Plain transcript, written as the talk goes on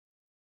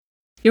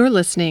You're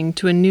listening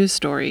to a news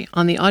story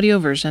on the audio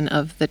version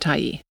of The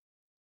Tyee.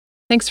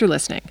 Thanks for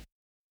listening.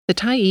 The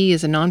Tyee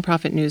is a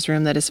nonprofit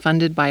newsroom that is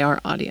funded by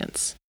our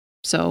audience.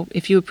 So,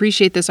 if you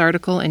appreciate this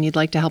article and you'd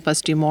like to help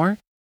us do more,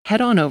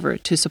 head on over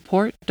to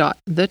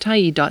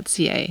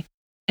support.thetyee.ca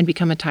and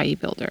become a Tyee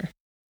builder.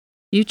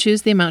 You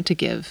choose the amount to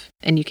give,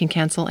 and you can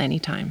cancel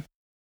anytime.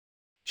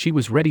 She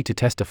was ready to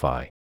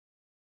testify.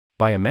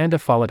 By Amanda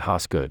Follett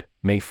Hosgood,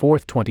 May 4,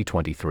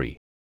 2023.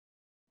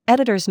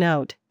 Editor's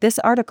note: this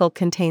article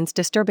contains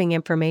disturbing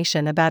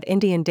information about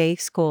Indian day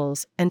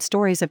schools and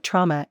stories of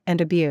trauma and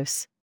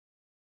abuse.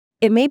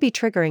 It may be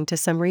triggering to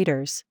some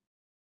readers.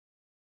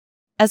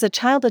 As a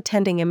child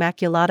attending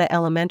Immaculata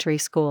Elementary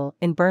School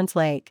in Burns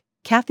Lake,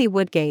 Kathy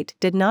Woodgate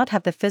did not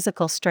have the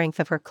physical strength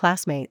of her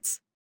classmates.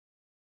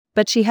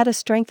 But she had a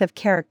strength of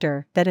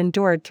character that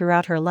endured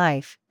throughout her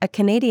life, a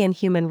Canadian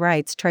Human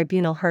Rights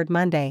Tribunal heard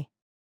Monday.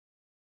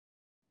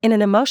 In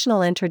an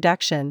emotional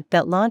introduction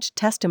that launched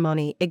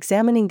testimony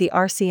examining the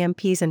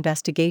RCMP's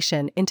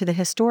investigation into the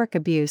historic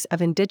abuse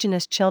of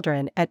Indigenous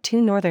children at two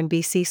northern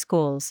BC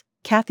schools,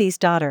 Kathy's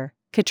daughter,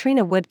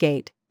 Katrina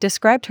Woodgate,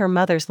 described her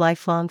mother's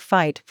lifelong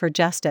fight for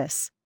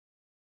justice.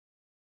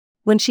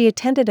 When she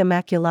attended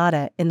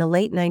Immaculata in the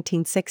late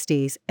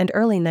 1960s and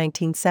early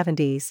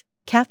 1970s,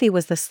 Kathy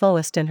was the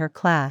slowest in her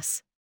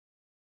class.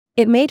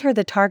 It made her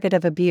the target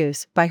of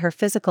abuse by her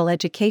physical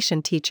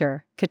education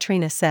teacher,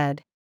 Katrina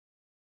said.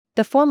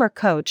 The former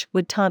coach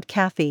would taunt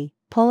Kathy,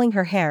 pulling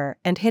her hair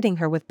and hitting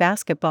her with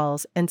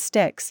basketballs and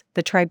sticks,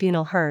 the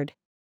tribunal heard.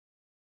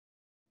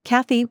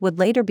 Kathy would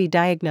later be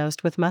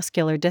diagnosed with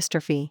muscular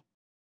dystrophy.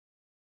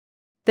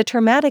 The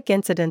traumatic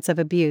incidents of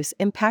abuse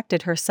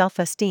impacted her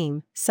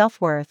self-esteem,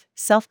 self-worth,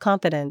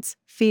 self-confidence,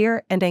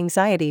 fear, and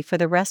anxiety for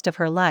the rest of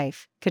her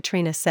life,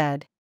 Katrina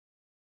said.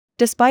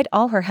 Despite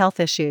all her health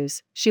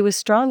issues, she was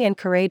strong and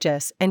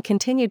courageous and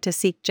continued to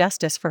seek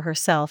justice for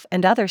herself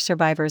and other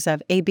survivors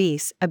of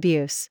abuse.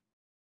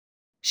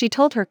 She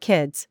told her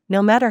kids,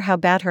 no matter how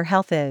bad her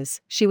health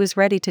is, she was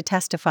ready to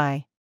testify.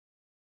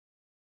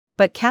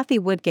 But Kathy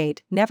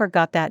Woodgate never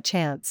got that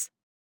chance.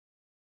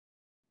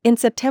 In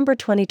September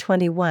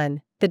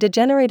 2021, the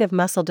degenerative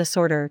muscle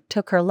disorder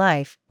took her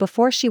life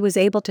before she was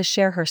able to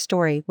share her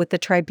story with the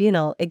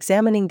tribunal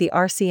examining the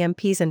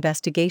RCMP's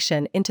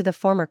investigation into the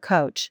former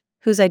coach,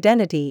 whose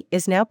identity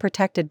is now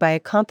protected by a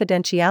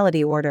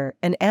confidentiality order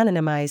and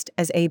anonymized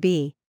as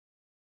AB.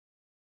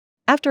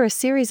 After a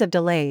series of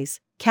delays,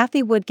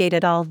 Kathy Woodgate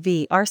et al.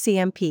 v.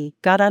 RCMP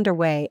got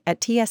underway at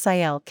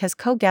TSIL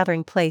Casco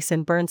Gathering Place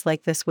in Burns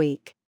Lake this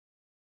week.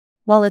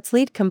 While its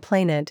lead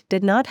complainant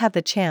did not have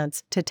the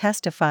chance to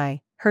testify,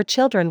 her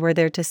children were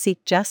there to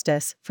seek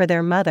justice for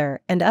their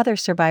mother and other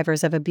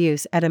survivors of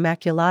abuse at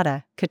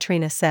Immaculata,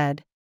 Katrina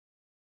said.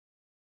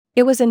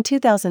 It was in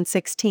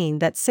 2016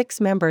 that 6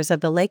 members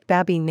of the Lake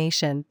Babine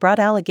Nation brought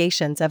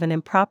allegations of an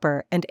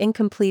improper and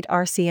incomplete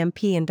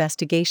RCMP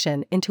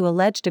investigation into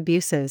alleged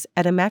abuses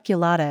at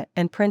Immaculata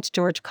and Prince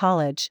George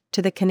College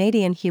to the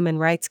Canadian Human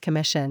Rights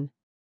Commission.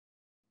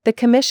 The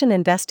commission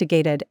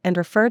investigated and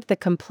referred the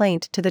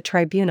complaint to the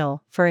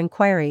tribunal for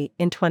inquiry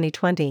in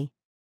 2020.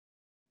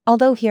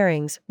 Although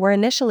hearings were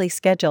initially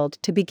scheduled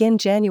to begin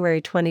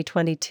January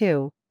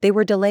 2022, they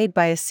were delayed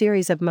by a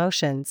series of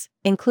motions,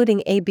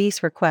 including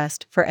AB's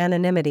request for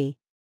anonymity.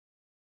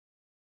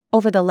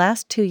 Over the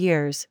last 2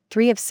 years,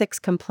 3 of 6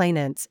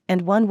 complainants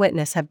and 1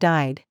 witness have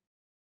died.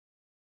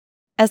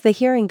 As the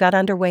hearing got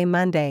underway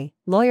Monday,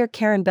 lawyer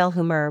Karen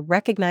Belhumer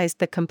recognized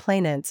the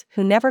complainants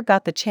who never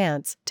got the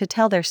chance to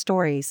tell their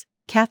stories,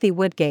 Kathy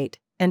Woodgate,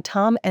 and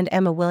Tom and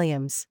Emma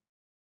Williams.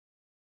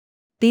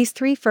 These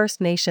 3 First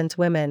Nations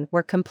women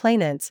were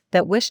complainants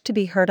that wished to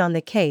be heard on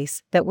the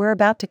case that we're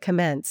about to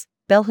commence,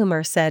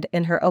 Belhumer said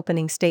in her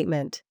opening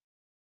statement.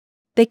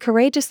 They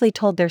courageously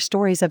told their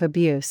stories of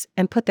abuse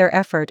and put their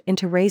effort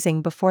into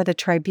raising before the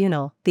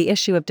tribunal the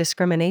issue of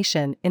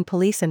discrimination in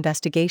police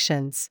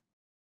investigations.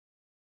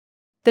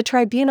 The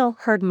tribunal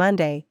heard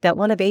Monday that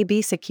one of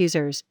AB's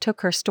accusers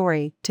took her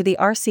story to the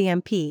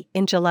RCMP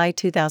in July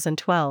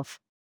 2012.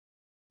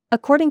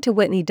 According to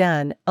Whitney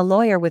Dunn, a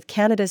lawyer with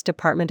Canada's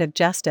Department of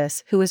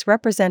Justice who is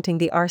representing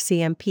the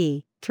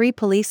RCMP, 3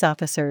 police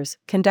officers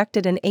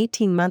conducted an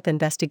 18-month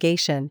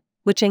investigation,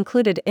 which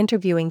included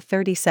interviewing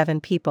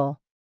 37 people.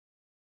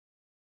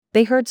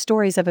 They heard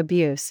stories of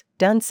abuse,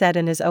 Dunn said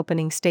in his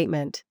opening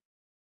statement.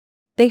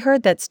 They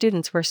heard that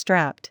students were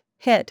strapped,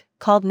 hit,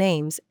 called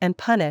names, and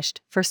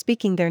punished for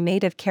speaking their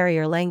native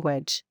carrier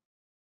language.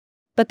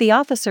 But the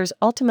officers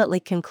ultimately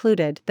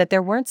concluded that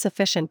there weren't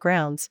sufficient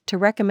grounds to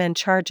recommend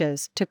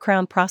charges to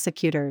Crown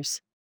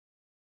prosecutors.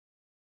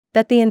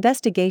 That the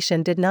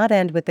investigation did not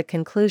end with the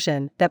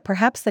conclusion that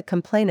perhaps the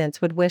complainants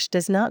would wish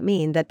does not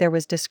mean that there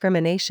was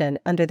discrimination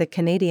under the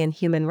Canadian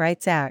Human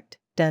Rights Act,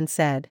 Dunn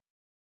said.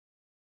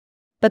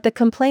 But the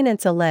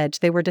complainants allege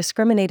they were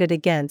discriminated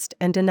against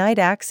and denied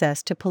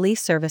access to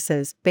police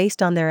services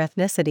based on their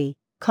ethnicity,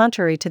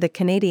 contrary to the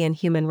Canadian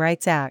Human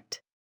Rights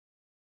Act.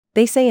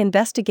 They say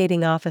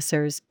investigating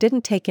officers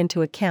didn't take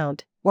into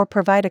account, or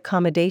provide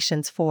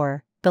accommodations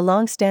for, the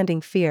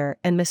long-standing fear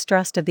and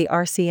mistrust of the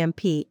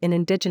RCMP in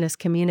Indigenous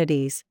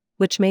communities,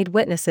 which made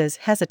witnesses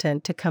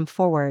hesitant to come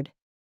forward.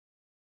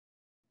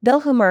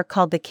 Bilhumer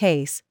called the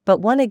case but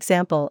one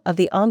example of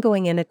the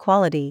ongoing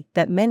inequality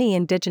that many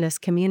Indigenous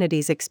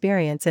communities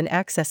experience in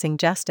accessing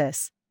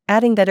justice,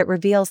 adding that it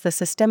reveals the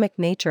systemic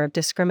nature of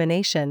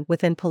discrimination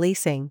within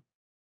policing.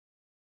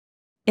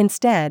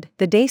 Instead,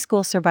 the day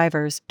school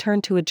survivors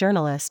turned to a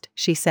journalist,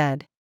 she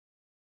said.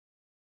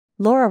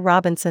 Laura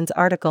Robinson's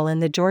article in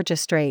the Georgia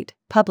Straight,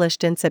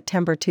 published in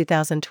September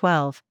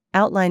 2012,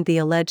 outlined the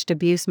alleged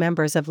abuse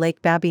members of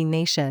Lake Babine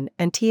Nation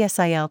and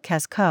Tsil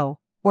Casco,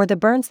 or the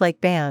Burns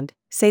Lake Band,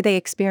 say they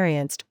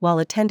experienced while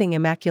attending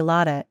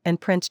Immaculata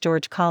and Prince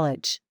George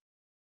College.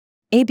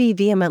 AB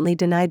vehemently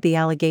denied the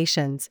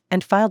allegations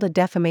and filed a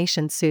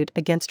defamation suit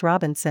against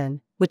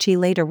Robinson, which he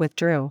later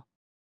withdrew.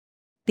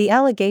 The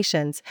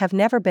allegations have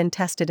never been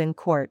tested in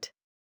court.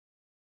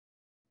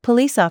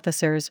 Police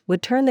officers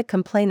would turn the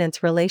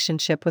complainant's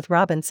relationship with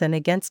Robinson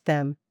against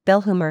them,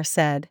 Bilhumer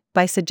said,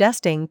 by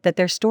suggesting that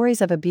their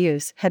stories of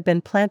abuse had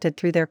been planted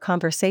through their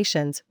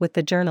conversations with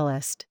the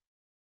journalist.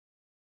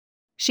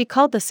 She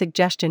called the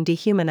suggestion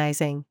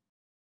dehumanizing.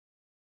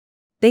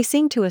 They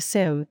seemed to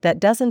assume that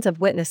dozens of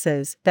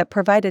witnesses that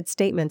provided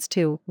statements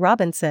to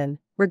Robinson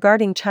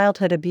regarding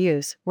childhood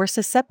abuse were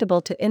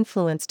susceptible to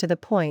influence to the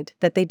point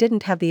that they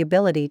didn't have the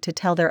ability to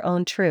tell their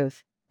own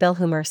truth,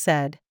 Bilhumer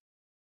said.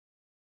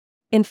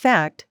 In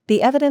fact,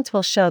 the evidence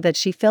will show that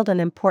she filled an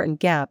important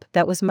gap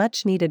that was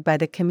much needed by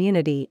the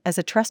community as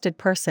a trusted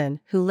person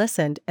who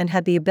listened and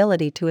had the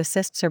ability to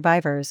assist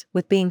survivors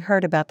with being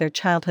heard about their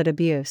childhood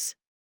abuse.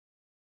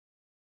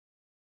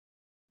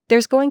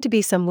 There's going to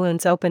be some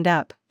wounds opened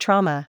up,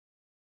 trauma.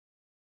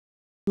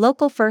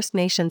 Local First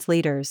Nations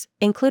leaders,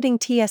 including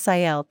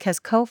Tsil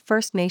Casco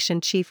First Nation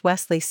Chief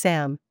Wesley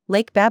Sam,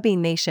 Lake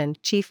Babine Nation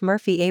Chief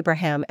Murphy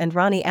Abraham and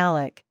Ronnie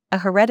Alec, a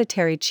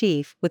hereditary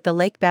chief with the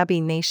Lake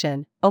Babine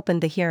Nation,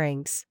 opened the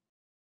hearings.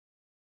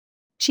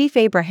 Chief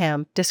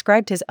Abraham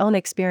described his own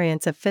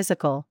experience of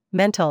physical,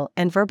 mental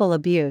and verbal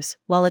abuse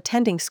while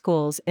attending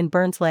schools in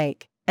Burns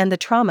Lake, and the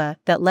trauma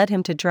that led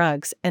him to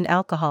drugs and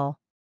alcohol.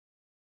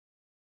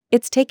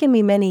 It's taken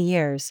me many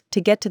years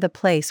to get to the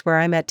place where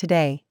I'm at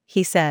today,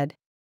 he said.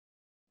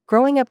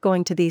 Growing up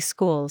going to these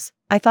schools,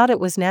 I thought it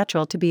was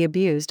natural to be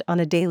abused on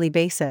a daily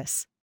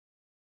basis.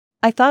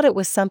 I thought it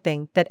was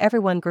something that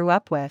everyone grew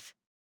up with.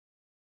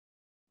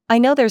 I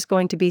know there's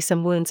going to be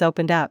some wounds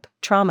opened up,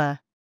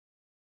 trauma.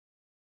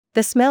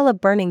 The smell of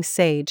burning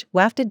sage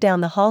wafted down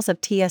the halls of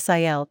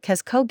Tsil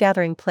Casco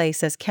gathering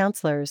place as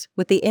counselors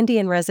with the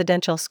Indian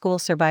Residential School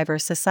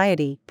Survivors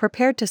Society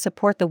prepared to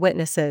support the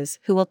witnesses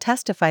who will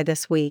testify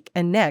this week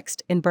and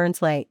next in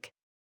Burns Lake.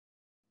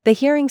 The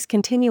hearings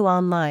continue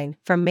online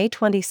from May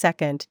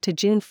 22 to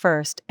June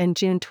 1 and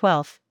June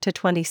 12 to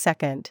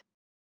 22.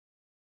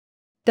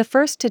 The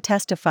first to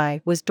testify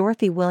was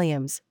Dorothy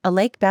Williams, a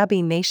Lake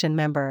Babine Nation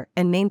member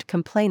and named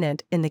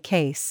complainant in the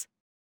case.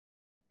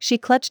 She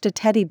clutched a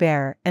teddy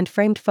bear and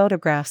framed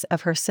photographs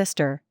of her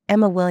sister,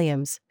 Emma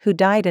Williams, who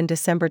died in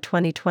December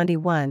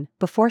 2021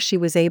 before she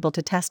was able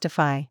to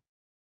testify.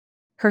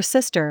 Her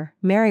sister,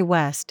 Mary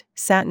West,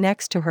 sat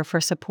next to her for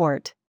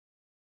support.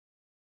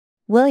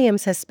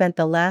 Williams has spent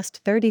the last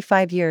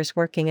 35 years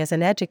working as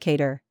an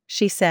educator,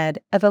 she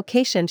said, a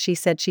vocation she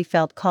said she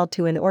felt called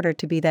to in order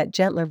to be that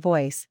gentler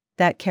voice,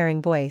 that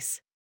caring voice.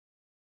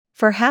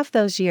 For half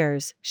those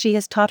years, she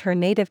has taught her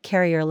native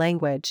carrier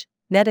language,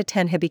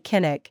 Netaten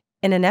Hibikinik,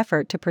 in an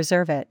effort to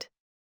preserve it.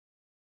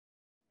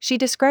 She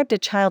described a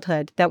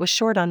childhood that was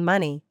short on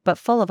money but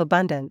full of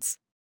abundance.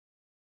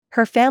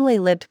 Her family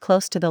lived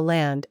close to the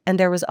land and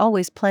there was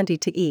always plenty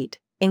to eat,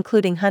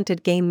 including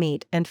hunted game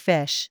meat and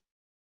fish.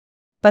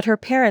 But her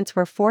parents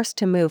were forced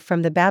to move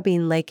from the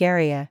Babine Lake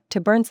area to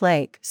Burns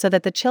Lake so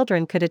that the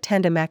children could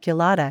attend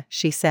Immaculata,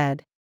 she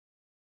said.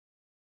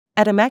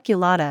 At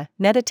Immaculata,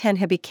 Netaten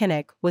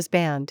Hibikinik was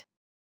banned.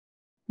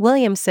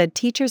 Williams said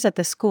teachers at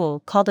the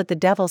school called it the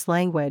devil's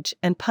language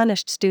and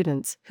punished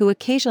students who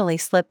occasionally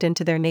slipped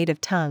into their native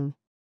tongue.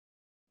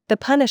 The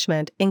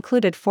punishment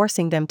included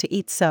forcing them to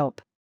eat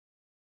soap.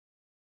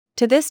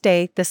 To this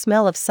day, the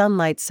smell of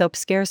sunlight soap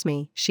scares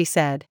me, she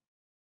said.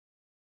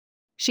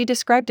 She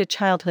described a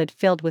childhood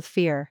filled with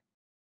fear.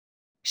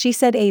 She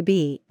said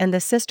AB and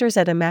the sisters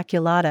at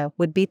Immaculata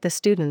would beat the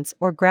students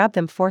or grab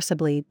them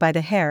forcibly by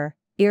the hair,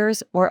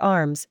 ears or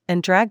arms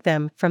and drag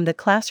them from the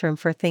classroom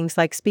for things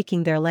like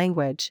speaking their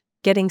language,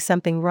 getting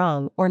something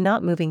wrong or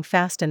not moving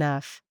fast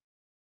enough.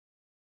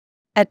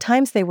 At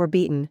times they were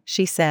beaten,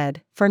 she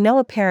said, for no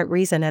apparent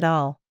reason at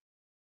all.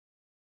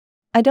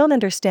 I don't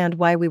understand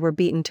why we were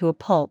beaten to a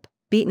pulp,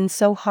 beaten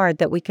so hard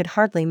that we could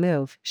hardly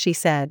move, she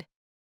said.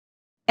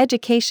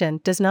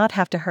 Education does not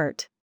have to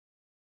hurt.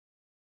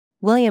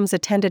 Williams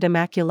attended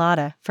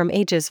Immaculata from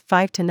ages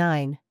 5 to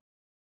 9.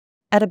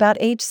 At about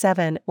age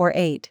 7 or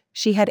 8,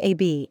 she had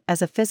AB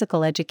as a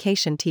physical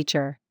education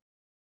teacher.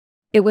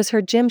 It was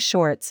her gym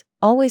shorts,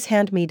 always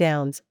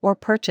hand-me-downs or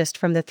purchased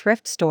from the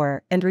thrift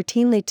store and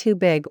routinely too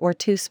big or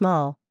too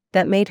small,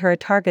 that made her a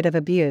target of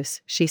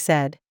abuse, she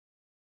said.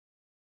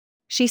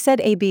 She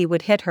said AB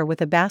would hit her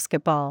with a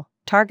basketball,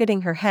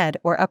 targeting her head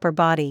or upper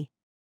body.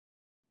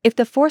 If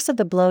the force of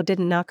the blow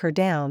didn't knock her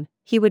down,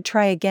 he would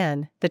try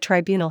again, the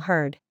tribunal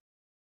heard.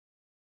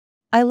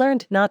 I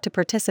learned not to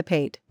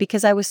participate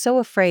because I was so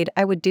afraid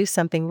I would do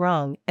something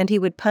wrong and he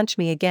would punch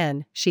me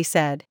again, she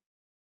said.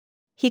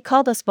 He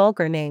called us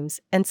vulgar names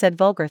and said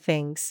vulgar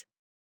things.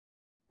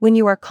 When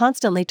you are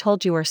constantly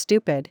told you are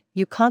stupid,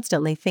 you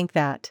constantly think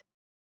that.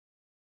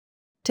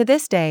 To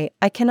this day,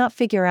 I cannot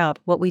figure out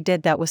what we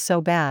did that was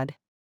so bad.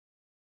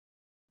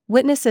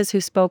 Witnesses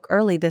who spoke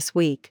early this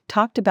week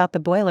talked about the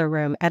boiler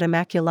room at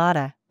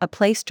Immaculata, a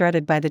place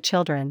dreaded by the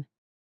children.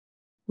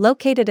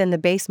 Located in the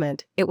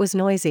basement, it was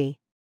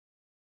noisy.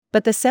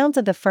 But the sounds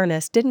of the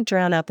furnace didn't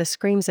drown out the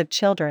screams of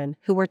children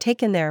who were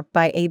taken there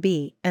by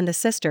AB and the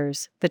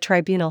sisters, the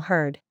tribunal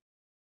heard.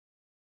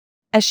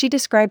 As she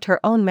described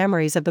her own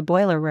memories of the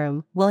boiler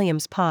room,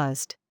 Williams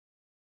paused.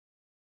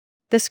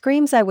 The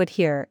screams I would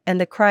hear and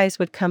the cries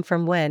would come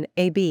from when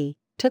AB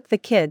took the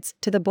kids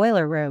to the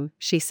boiler room,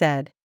 she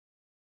said.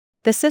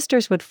 The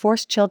sisters would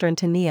force children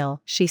to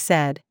kneel, she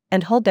said,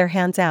 and hold their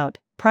hands out,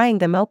 prying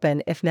them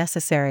open if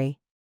necessary.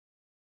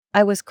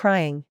 I was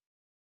crying.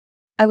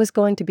 I was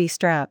going to be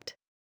strapped.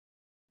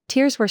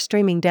 Tears were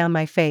streaming down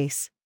my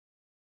face.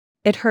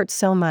 It hurt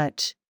so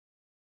much.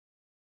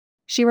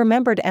 She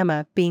remembered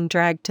Emma being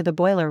dragged to the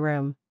boiler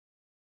room.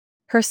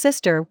 Her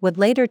sister would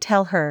later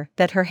tell her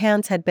that her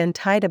hands had been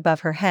tied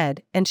above her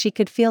head and she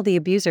could feel the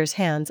abuser's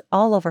hands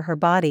all over her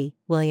body,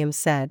 Williams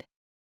said.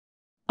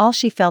 All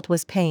she felt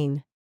was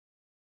pain.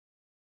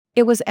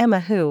 It was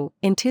Emma who,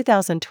 in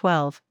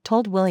 2012,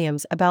 told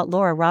Williams about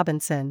Laura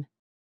Robinson.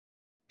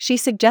 She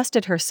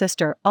suggested her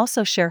sister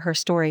also share her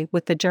story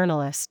with the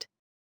journalist.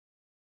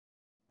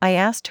 I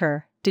asked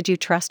her, did you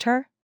trust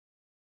her?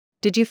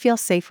 Did you feel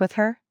safe with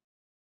her?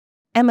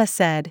 Emma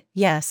said,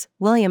 yes,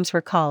 Williams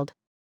recalled.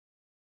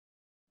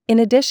 In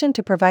addition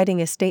to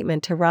providing a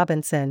statement to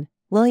Robinson,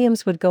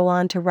 Williams would go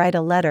on to write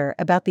a letter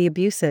about the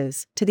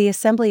abuses to the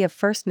Assembly of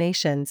First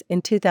Nations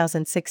in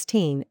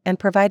 2016 and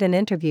provide an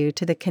interview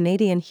to the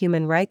Canadian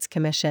Human Rights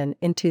Commission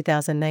in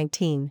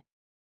 2019.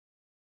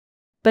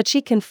 But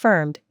she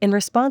confirmed, in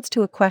response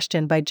to a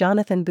question by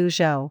Jonathan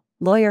Bugeaud,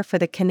 lawyer for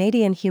the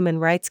Canadian Human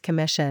Rights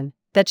Commission,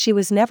 that she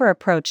was never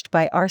approached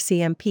by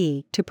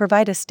RCMP to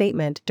provide a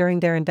statement during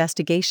their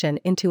investigation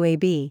into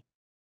AB.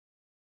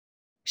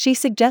 She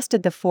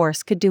suggested the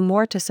force could do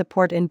more to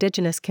support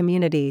Indigenous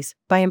communities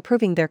by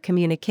improving their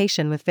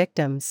communication with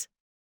victims.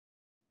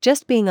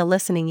 Just being a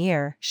listening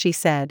ear, she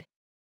said.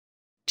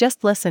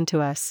 Just listen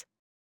to us.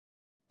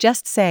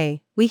 Just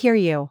say, we hear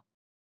you.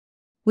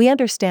 We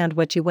understand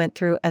what you went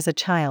through as a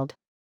child.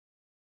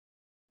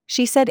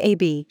 She said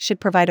AB should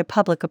provide a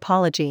public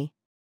apology.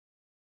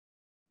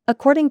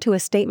 According to a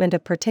statement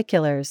of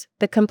particulars,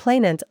 the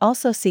complainants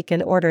also seek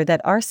an order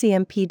that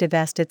RCMP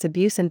divest its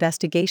abuse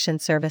investigation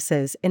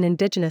services in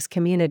Indigenous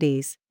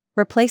communities,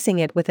 replacing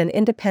it with an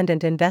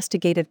independent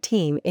investigative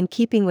team in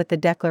keeping with the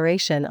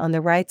Declaration on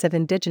the Rights of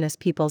Indigenous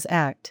Peoples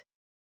Act.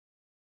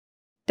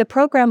 The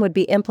program would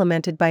be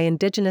implemented by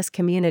Indigenous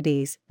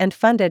communities and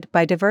funded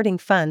by diverting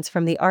funds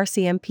from the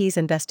RCMP's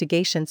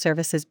Investigation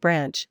Services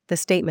branch, the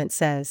statement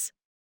says.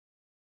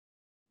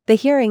 The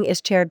hearing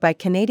is chaired by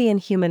Canadian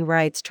Human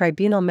Rights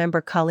Tribunal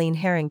member Colleen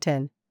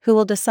Harrington, who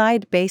will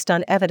decide based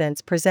on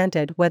evidence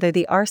presented whether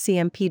the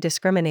RCMP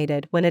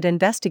discriminated when it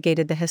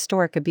investigated the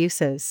historic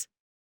abuses.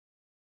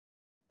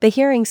 The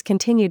hearings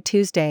continued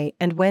Tuesday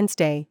and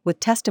Wednesday with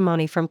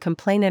testimony from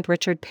complainant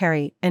Richard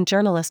Perry and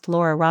journalist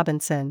Laura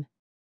Robinson.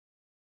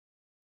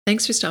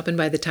 Thanks for stopping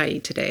by the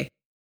Tyee today.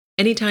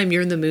 Anytime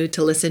you're in the mood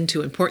to listen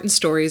to important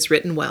stories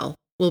written well,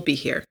 we'll be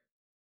here.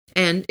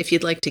 And if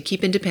you'd like to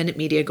keep independent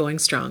media going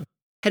strong,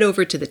 head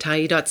over to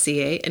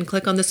thetyee.ca and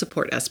click on the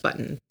Support Us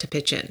button to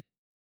pitch in.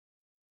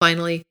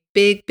 Finally,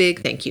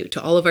 big thank you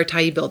to all of our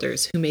Tyee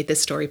builders who made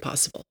this story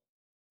possible.